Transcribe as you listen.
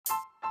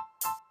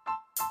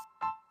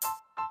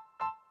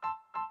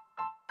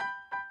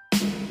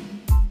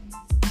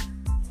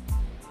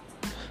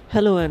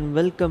Hello and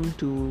welcome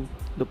to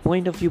the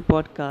Point of View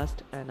podcast,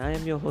 and I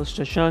am your host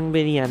Shashank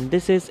Beri, and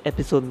this is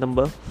episode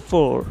number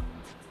 4.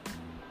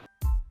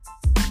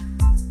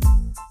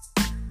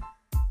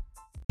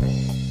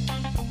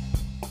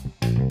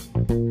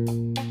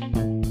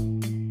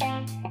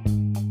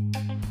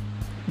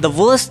 The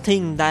worst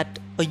thing that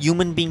a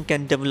human being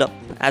can develop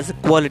as a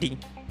quality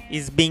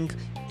is being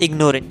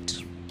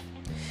ignorant.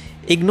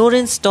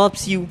 Ignorance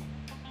stops you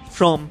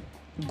from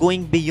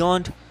going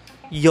beyond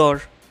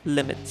your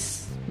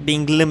limits,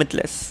 being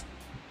limitless.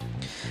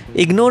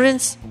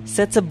 Ignorance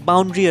sets a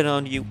boundary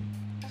around you.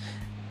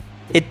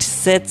 It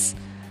sets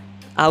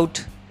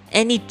out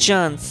any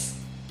chance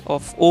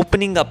of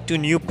opening up to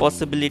new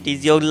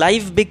possibilities. Your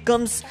life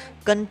becomes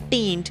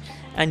contained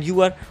and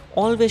you are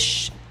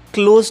always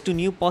close to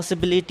new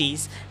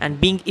possibilities, and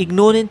being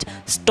ignorant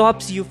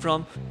stops you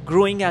from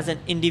growing as an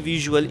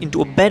individual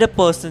into a better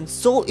person.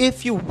 So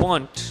if you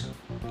want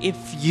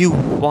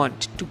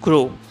to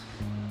grow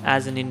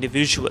as an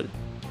individual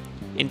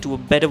into a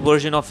better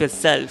version of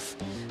yourself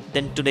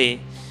than today,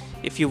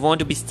 if you want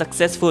to be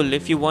successful,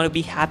 if you want to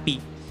be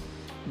happy,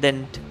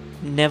 then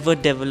never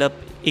develop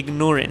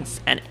ignorance.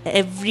 And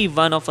every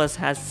one of us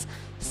has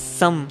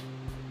some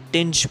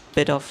tinge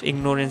bit of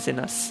ignorance in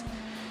us.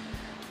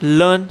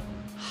 Learn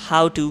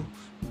how to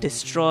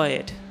destroy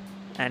it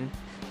and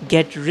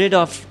get rid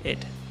of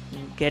it,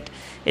 get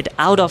it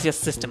out of your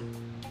system.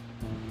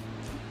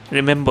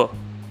 Remember,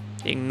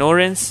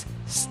 ignorance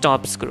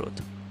stops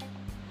growth.